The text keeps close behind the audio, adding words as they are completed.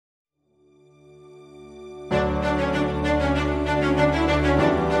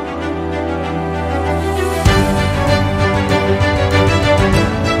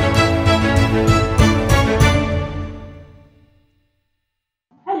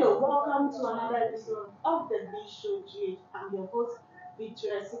welcome to another episode of the B Show GH. I'm your host,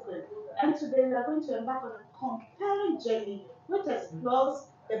 Victoria Secret. And today we are going to embark on a compelling journey which explores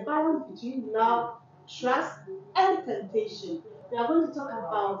the balance between love, trust, and temptation. We are going to talk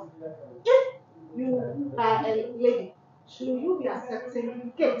about if you are a lady, should you be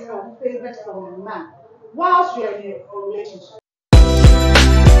accepting gifts or favors from a man whilst you are in a relationship?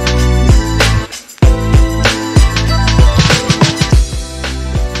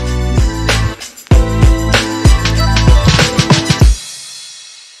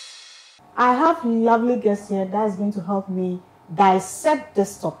 I have lovely guests here that is going to help me dissect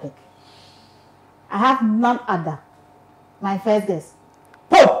this topic. I have none other. My first guest.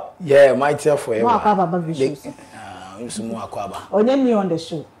 Pop! Yeah, my tell for you. Only me on the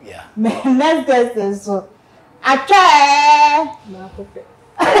show. Yeah. My next guest is so. I try.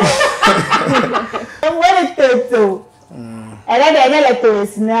 I'm going to take two. And then I like to a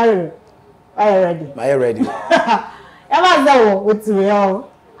scenario. Are you ready? Are you ready? I'm not with you.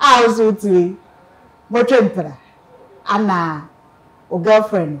 I was with you. But Anna, or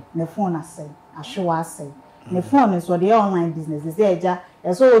girlfriend, the phone I say, I show I say. The phone is for the online business. They say,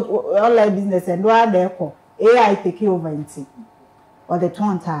 yeah, so online business and do I there AI take over in tea. Or the two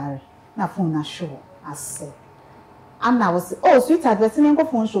entire. Na phone I show, I say. Anna was, oh, sweetheart, the same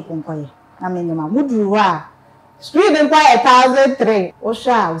phone shopping for you. I mean, your mom would you are. Street and buy 1,003. Oh,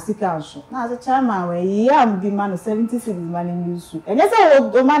 shall see council. Now, the chairman, where he am demand 76 money use. And yes, I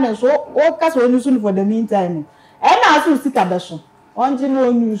will manage all cast when you soon for the meantime. And I will see Kadasho. On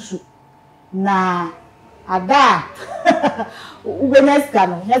general news. Nah, at that. Ubenes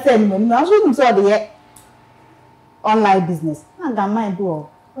can, yes, and I shouldn't saw the online business. I got my door.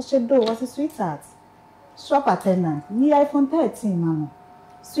 What should do? What's a sweetheart? Shop attendant. Me iPhone 13, mama.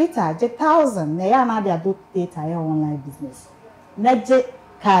 Sweetheart, 1,000. Neya na dia do data your online business. Neje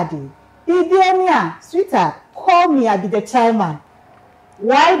cardi. Bibionia, sweetheart, call me. I be the chairman.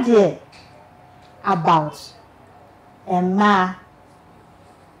 Why dear? About a ma.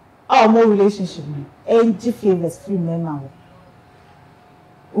 Oh, more relationship. NG favors free member.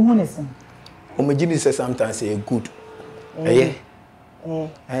 Umunesen. Omejini says sometimes say good. Yeah.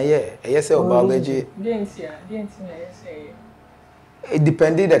 Yes, about it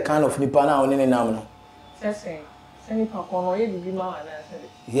depends the kind of nipa na one na no.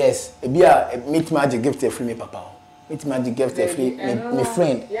 Yes, e be a meet magic gift free me papa. Meet magic gift free me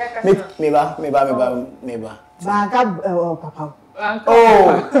friend. Me ba. Papa.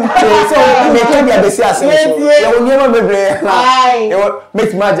 Oh, so me can be a so. You will never be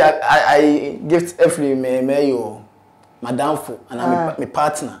meet magic I gift every me you madam for and my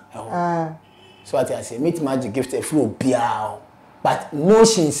partner. So what I say meet magic gift free obia. But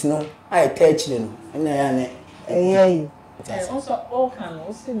notions, no, I touch them. Yeah. Also, all can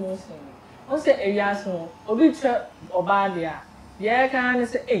also notion. Also, a yes, no, or be Obadia. Yeah, can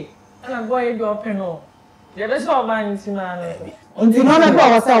say, hey, and I'm going to open no. The rest of mine is man. And you know, I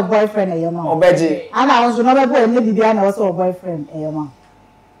was a boyfriend, a young man. Obeji. And I was another boy, and maybe I was a boyfriend, a young man.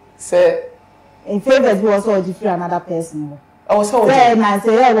 Say, in favor, we also different another person. I was so say, and I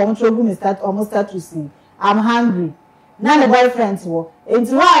say, I want to start almost start to see. I'm hungry. None of boyfriends were.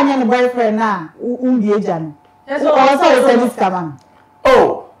 It's why I'm a boyfriend now. The agent. That's all.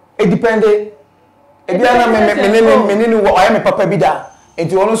 Oh, it depended. I am a papa bida.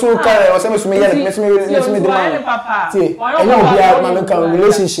 And you also carry or some me papa. See, and you will be a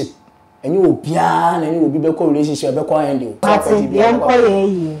relationship. And you will be and you will be a relationship. That's it. Young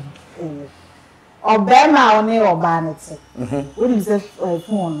boy, Obama only or Barnett. What is the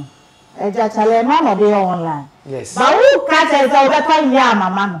phone? Actually, mama be online. Yes. But who catch us out that time, yeah,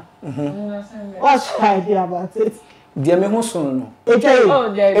 mama. What's your idea about it? Dear me, who's soon? Say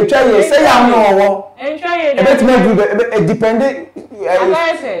I'm no. It depended.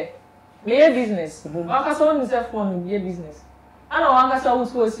 I say, be a business. I saw myself from be a business. I know I saw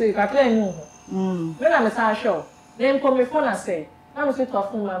say, I play no. When I'm a show, then come me phone and say, I'm so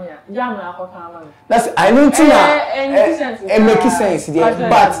tough from mamma. That's I know it makes sense,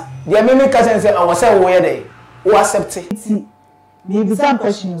 but the many cousins I was so weird. Who accept it? Maybe some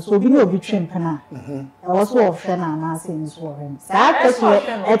questions will be no between Pana. I was so often and answering this warrant. It's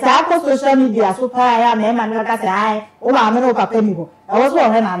social media, so I am a man like I say, oh, I'm no papenigo. I was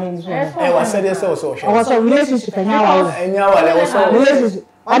one and I was said yes also. I was a relationship and now I was a relationship.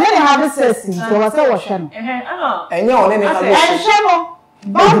 I didn't have a sense, so I was a washing. And you only have a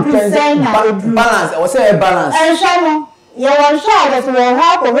balance. I was a balance. And Shannon. You are sure that we will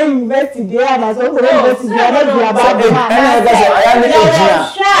help over university there and as well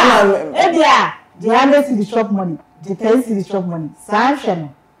university the shop money, the 10 city shop money. Sanction.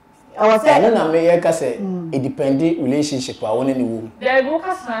 was saying na me ye ka say it depend relationship a woni ni wo there go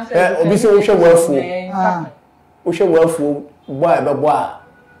ka san say obi say wo hwe wafu boy be boy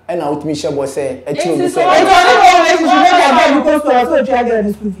e na utimi hye bo say e ti obi say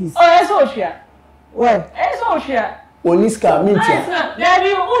Oniska mintia.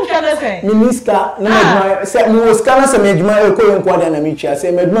 Daddy, who shall I say? Miniska, no medma, say mo scan say medma e ko yen kwada na mitwa,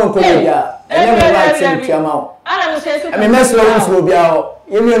 say medma ko yen dia. E na me right say mitwa ma o. Ana mo say say. Me meslo wo bia o.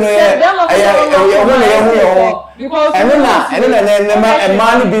 Yemi no ye because na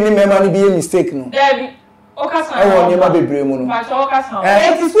man bi ni mema ni bi mistake no. Daddy, o ka san. E wo ni ma bebre mu no. Ba so o ka san.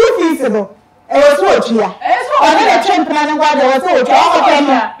 It is so feasible. E was so chia. O na chen plan ngwa de was so chia. O ka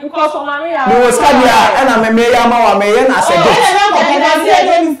ma. Because o mami ya. Me was kabia e na me ya ma wa me ye na se get.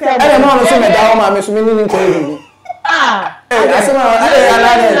 E na no so me da ma me so me ni ko yi. Asema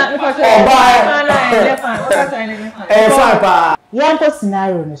fine pa. Yan to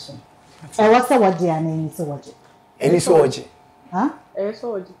scenario ni so. E was say what dia na ni so what. Eni so oje.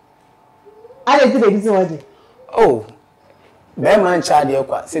 So oje. Ale ti be so what. Oh. Be man cha de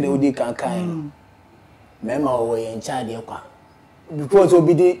kwa se de odi kankan. Me ma wo ye cha de kwa. Because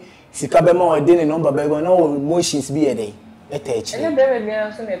obi de sika be ma wo de ne number be go na wo emotions bi e dey. E ta echi. Ene be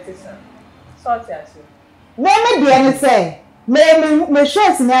me so na tisa. Sort ya so. Me dey any say. Me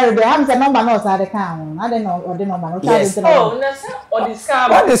share scenario dey am say number no sa de kan. I don't know or the number no cha de. Oh, na say or the scam.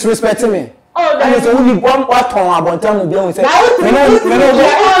 What disrespecting me? Oh, that is only one ton abontan bi o say. Me no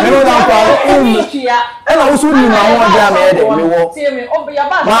and also ni ma won dia me de me wo.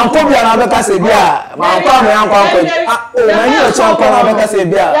 Ma ko bia na be ka se bia, ma ko me an kwa ko. O ma ni o cha kwa na be ka se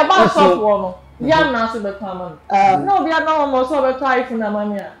bia. Ya ba so wo no. Ya na so be kwa man. No bia na mo so be try fu na ma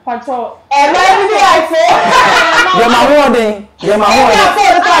mi a. Pa cho. E ma ni bi ai fo. Ya ma ho den, ya ma ho den.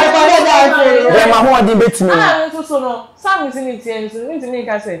 Ya ma ho den betimi. Ah, nso so no. Sam ti ni tie nso, ni ti ni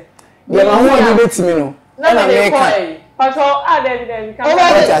ka se. Ya ma ho den betimi no. Na me ka. Pa cho David ka. O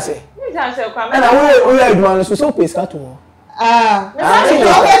ba ta se. And I will advance so please cut to.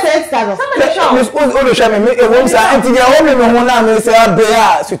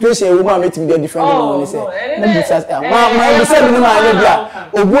 Situation woman make me different when say my say me na le bia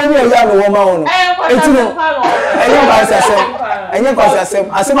ogboni e ya no wo ma wono etino enye kwasa sem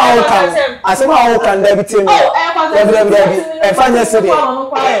asema wo kan da bitim e fanya se de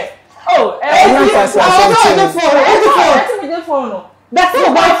enye kwasa sem that's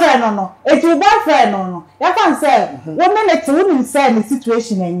your boyfriend no. It's your boyfriend no. You can say, woman it's women say the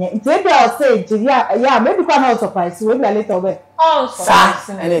situation enye. It's maybe I'll say, yeah, maybe come out surprise. Maybe a little bit. Oh, surprise.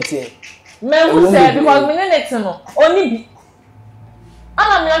 Anything. Men who say because me next no. Only be.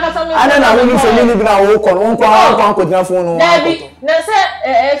 Ana me aka say. Ana na woni say ni bi na wo ko won ko dina phone no. Dabi, na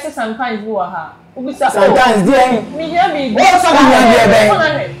say sometimes you ha. Sometimes there. Me hear me. Oh, sometimes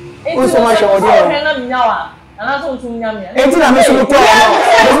there. Oh, so much of there. Enti na me so ko e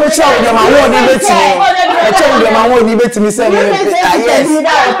mo cha o de ma wo ni betimi e cha o de ma wo ni betimi say yes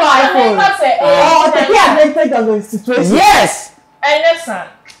oh the advantage of the situation yes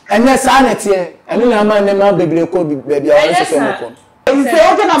and yes anete enu na ma ne ma bebre ko bia o so so ko you say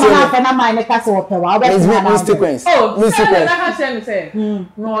o na ma na na ma ne ka so pe wa o be na sequence sequence na ka say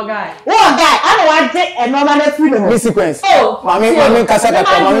no guy ana wa je e no ma na free no sequence mami kasa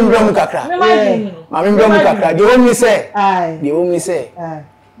kakra mami mbro mu kakra mami mbro mu kakra the only say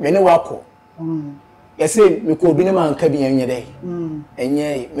me ne wako yesi me ko bi ne man ka bi enye dai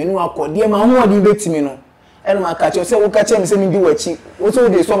enye me ne wako de ma ho odi betimi no eno ma ka che say wo ka che me say me di wachi wo so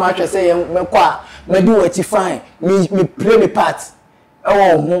dey so ma hwe say me kwa me di wachi fine me play me part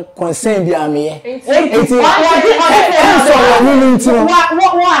oh concern bi ameye enti so wo ni nti no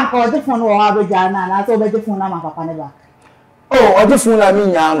wo anko de phone wo abeja na so be de phone na ma papa ne ba oh odi phone na mi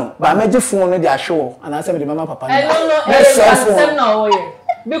nya no ba me de phone no de ahwe ana say me de mama papa ne ba no no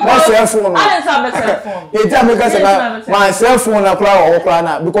because cell phone I didn't have a cell phone e tell me say my cell phone na kura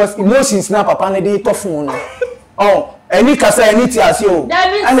na because emotions na papa ne de to phone no oh any kasa any ti ase o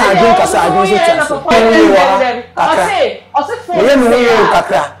ana adun kasa adun so ti ase o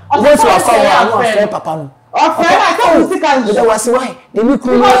kakra wo so afa wa no afa papa no ofe na ka musical de was why the new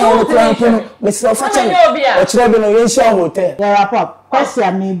crew no plan to me so fa chen o kire bi no yen sha hotel there are pop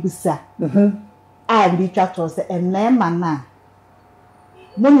question me bisa I be tractor say enema na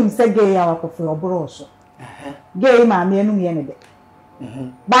no nim say gay ya wakofo obro so gay ma me enu ye ne de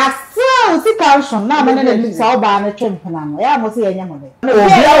but still see caution na me na bisa oba na twempena no ya mo say yenya mo de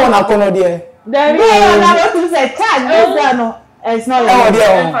obi a wona kono de there is na what you say tag this no it's not like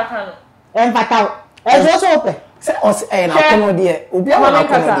empatao it's also open say na kono de obi a wona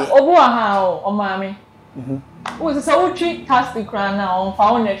kono de obu aha o mami Oh, it's a tree cast the crown now on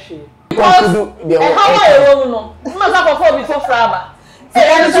found actually. Because how are you no? You must have a phone before Fraba.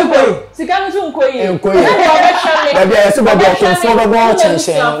 Sikanu Sunkoye. Baby, I said, but you're conformable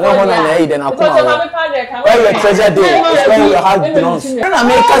tension. No one on aid and I'll come out. Where your treasure day, where your heart belongs. When I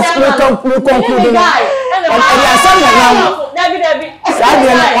make us conclude, and the assembly now,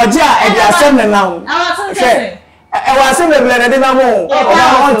 Sabian, Oja, and the assembly now. I was in the blended in a moment. I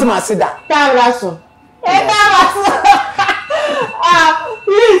want to master that.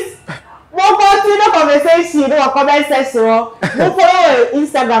 Please. We'll continue the conversation or comment section. We'll follow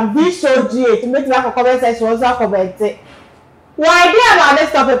Instagram, VShowGA to make like a comment section also comment it. Why do you about this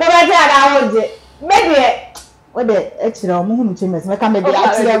topic? Comment it and I maybe what the actually I'm going to change. Make maybe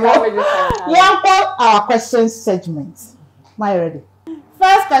actually yeah, our question segment. Am I ready?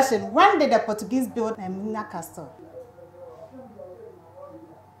 First question: when did the Portuguese build Emina Castle?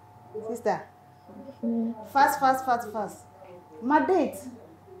 Sister, fast. My date.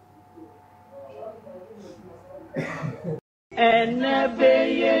 And I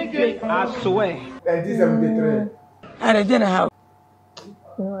swear. 1973. And I didn't have.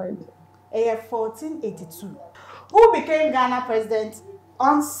 Right. 1482. Who became Ghana president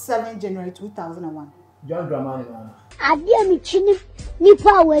on 7 January 2001? John Dramani. Adia mi chini ni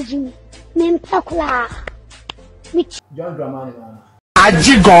pa wajimi. Mempakula. John Dramani.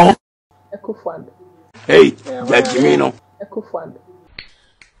 Ajigon. Ekufad. Hey, Jajimino. Ekufad.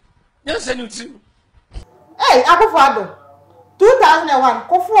 Yes, I knew too. Hey, Akufo-Addo. 2001.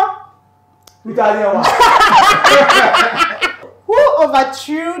 Kofo. 2001. Who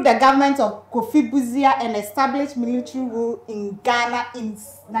overthrew the government of Kofi Buzia and established military rule in Ghana in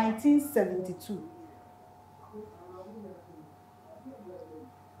 1972?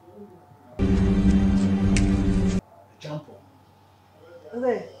 Jumpo.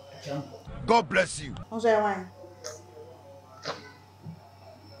 Okay. Jumpo. God bless you. What's your wine?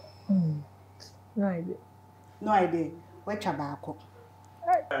 No idea. No idea. Which Chabako?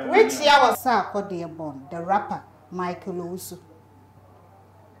 Which year was Sarkodie born? The rapper Michael Owusu.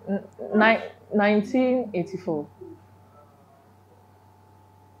 1984.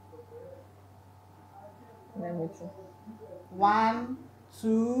 Let me see. 1,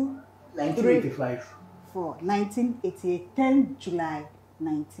 2, 1985. 4. 1988. 10 July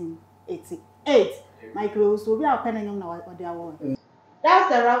 1988. Michael Owusu. We are penning on the award. That's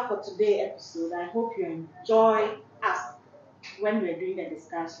the wrap for today's episode. I hope you enjoy us when we're doing the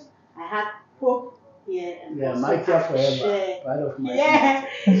discussion. I had Pope here and Mike here forever. Right off my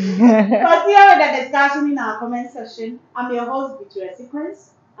continue with the discussion in our comment section. I'm your host, Victoria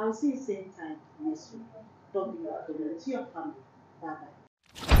Sequence. I'll see you same time next week. Don't be out of your family.